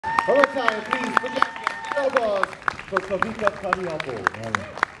One more time, please, put your elbows for Kawika Kahiapo.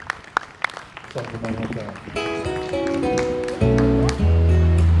 Song for my hometown.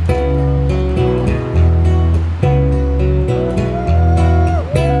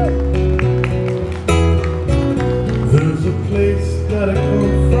 There's a place that I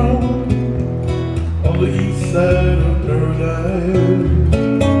come from on the east side of paradise,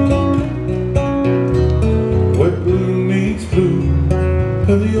 where blue meets blue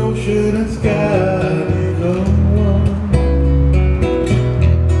and the ocean and sky become one,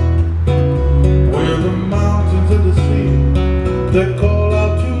 where the mountains and the sea that call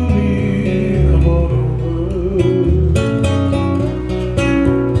out to me, come on over,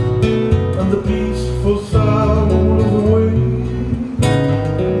 and the peaceful sound of the waves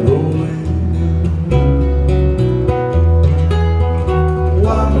rolling.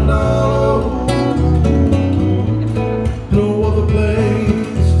 Waimanalo, no other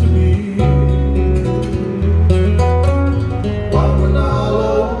place to be.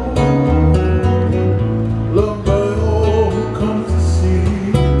 Waimanalo, loved by all who come to see.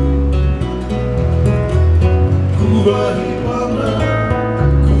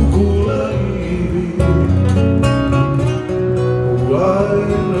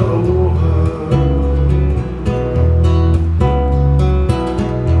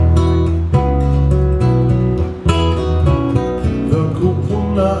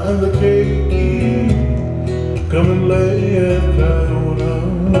 Kawika and the cake, come and lay at Kona,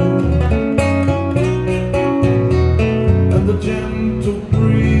 and the gentle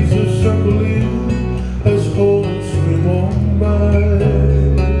breeze is circling as hopes swim on by.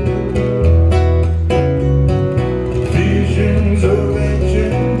 Visions of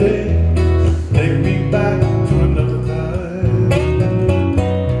ancient days take me back to another time.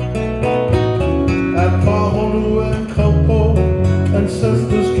 At Kona and Kahiapo,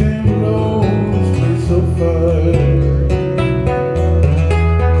 ancestors came along this place so far.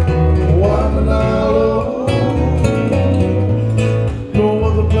 Waimanalo, no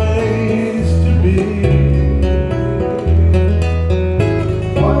other place to be.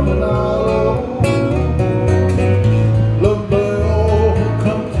 Waimanalo, loved by all who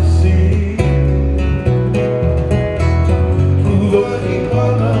come to see. Kawika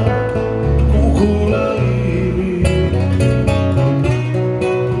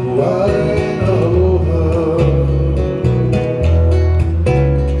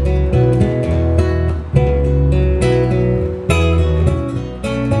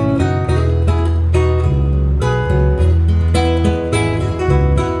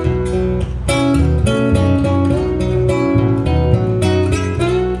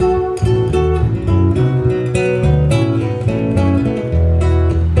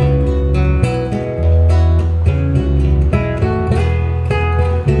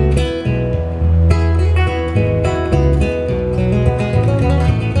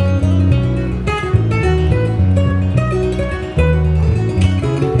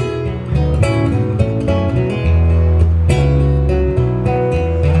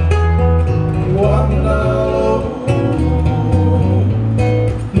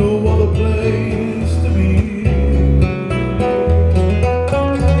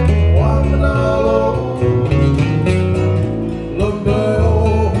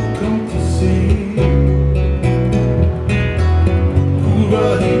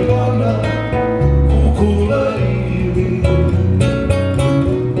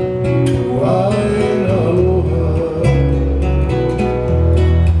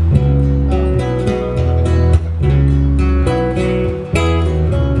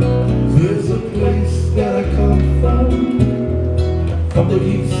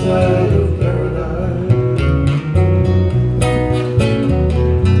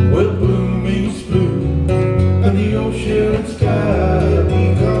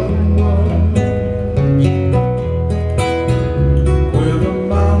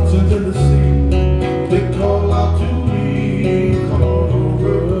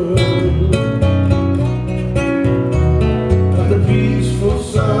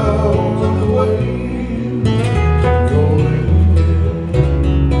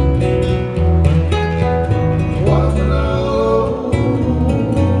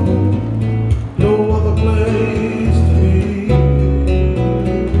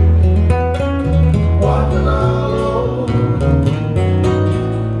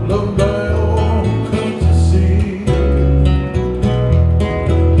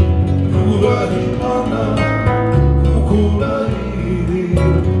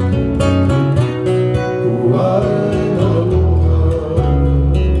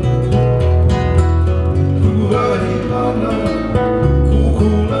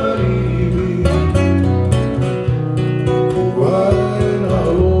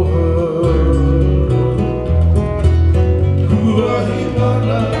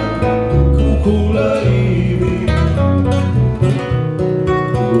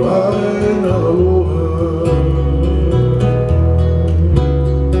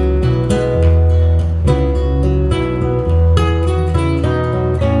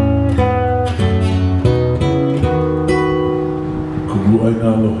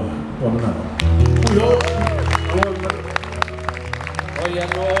Waimanalo, Waimanalo.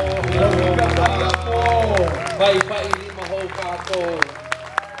 Kawika Kahiapo. Pai-paili mahou kātou.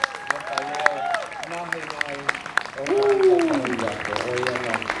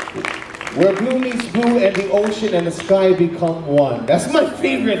 Where blue meets blue and the ocean and the sky become one. That's my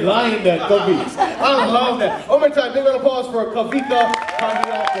favorite line, that Kavi. I love that. One more time, big little pause for Kawika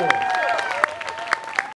Kahiapo.